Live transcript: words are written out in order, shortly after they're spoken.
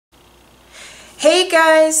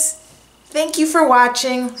guys, thank you for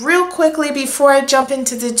watching. Real quickly before I jump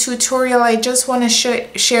into the tutorial, I just want to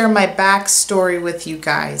share my backstory with you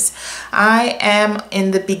guys. I am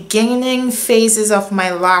in the beginning phases of my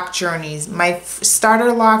lock journeys. My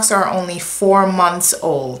starter locks are only 4 months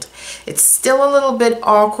old. It's still a little bit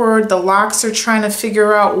awkward. The locks are trying to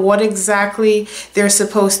figure out what exactly they're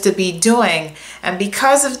supposed to be doing. And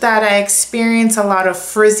because of that, I experience a lot of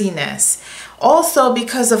frizziness. Also,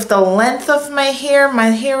 because of the length of my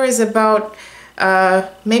hair is about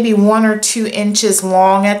maybe 1 or 2 inches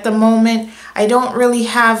long at the moment. I don't really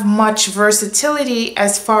have much versatility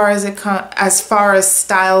as far as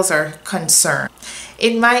styles are concerned.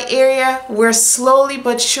 In my area, we're slowly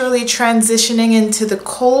but surely transitioning into the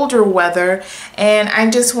colder weather, and I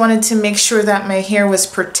just wanted to make sure that my hair was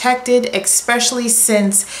protected, especially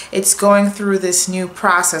since it's going through this new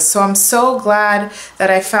process. So I'm so glad that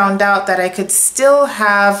I found out that I could still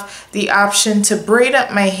have the option to braid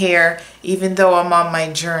up my hair even though I'm on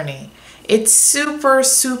my journey. It's super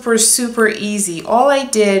easy. All I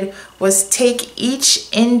did was take each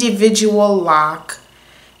individual lock,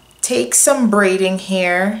 take some braiding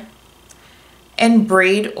hair, and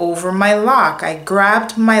braid over my lock. I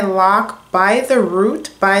grabbed my lock by the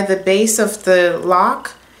root, by the base of the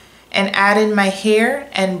lock, and added my hair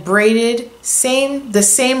and braided the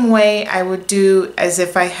same way I would do as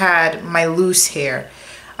if I had my loose hair.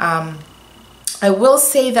 I will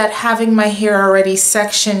say that having my hair already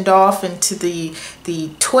sectioned off into the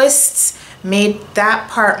twists made that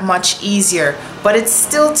part much easier, but it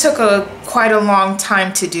still took quite a long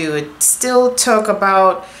time to do. It still took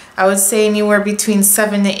about, I would say, anywhere between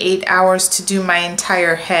 7 to 8 hours to do my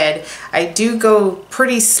entire head. I do go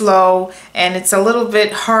pretty slow, and it's a little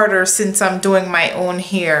bit harder since I'm doing my own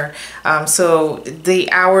hair, so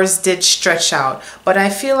the hours did stretch out. But I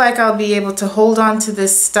feel like I'll be able to hold on to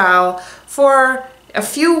this style for a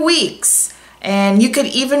few weeks. And you could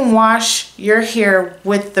even wash your hair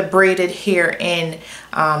with the braided hair in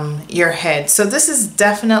your head. So this is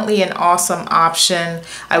definitely an awesome option.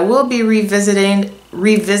 I will be revisiting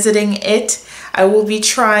it. I will be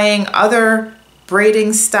trying other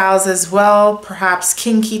braiding styles as well, perhaps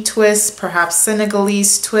kinky twists, perhaps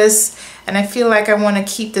Senegalese twists, and I feel like I want to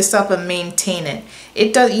keep this up and maintain it.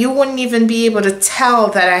 You wouldn't even be able to tell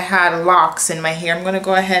that I had locks in my hair. I'm going to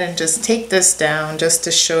go ahead and just take this down just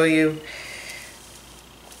to show you.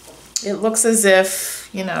 It looks as if,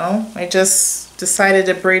 you know, I just decided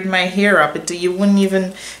to braid my hair up. You wouldn't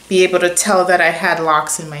even be able to tell that I had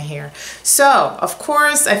locks in my hair. So, of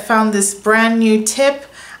course, I found this brand new tip.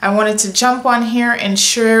 I wanted to jump on here and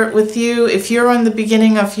share it with you. If you're on the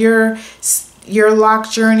beginning of your lock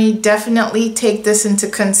journey, definitely take this into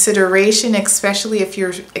consideration, especially if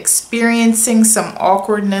you're experiencing some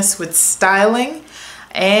awkwardness with styling.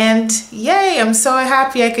 And yay, I'm so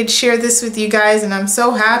happy I could share this with you guys, and I'm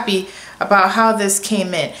so happy about how this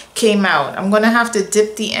came out. I'm gonna have to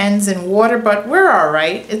dip the ends in water, but we're all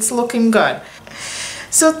right. It's looking good.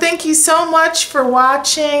 So thank you so much for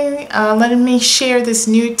watching, letting me share this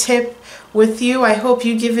new tip with you. I hope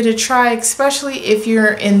you give it a try, especially if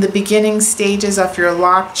you're in the beginning stages of your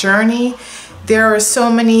lock journey. There's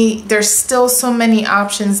still so many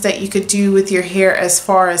options that you could do with your hair as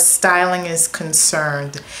far as styling is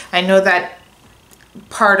concerned. I know that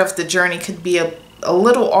part of the journey could be a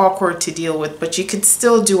little awkward to deal with, but you could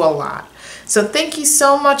still do a lot. So thank you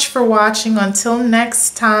so much for watching. Until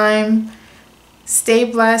next time, stay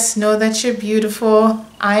blessed. Know that you're beautiful.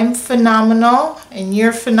 I'm phenomenal, and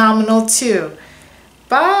you're phenomenal too.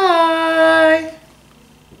 Bye.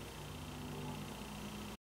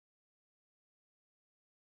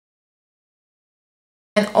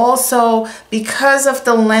 And also, because of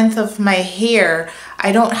the length of my hair,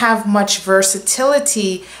 I don't have much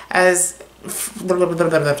versatility as... Let's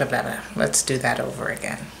do that over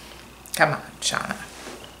again. Come on, Shauna.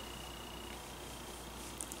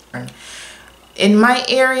 In my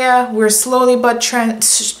area, we're slowly but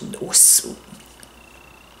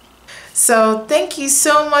So thank you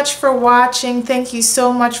so much for watching. Thank you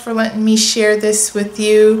so much for letting me share this with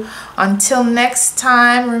you. Until next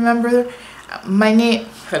time, remember, my name...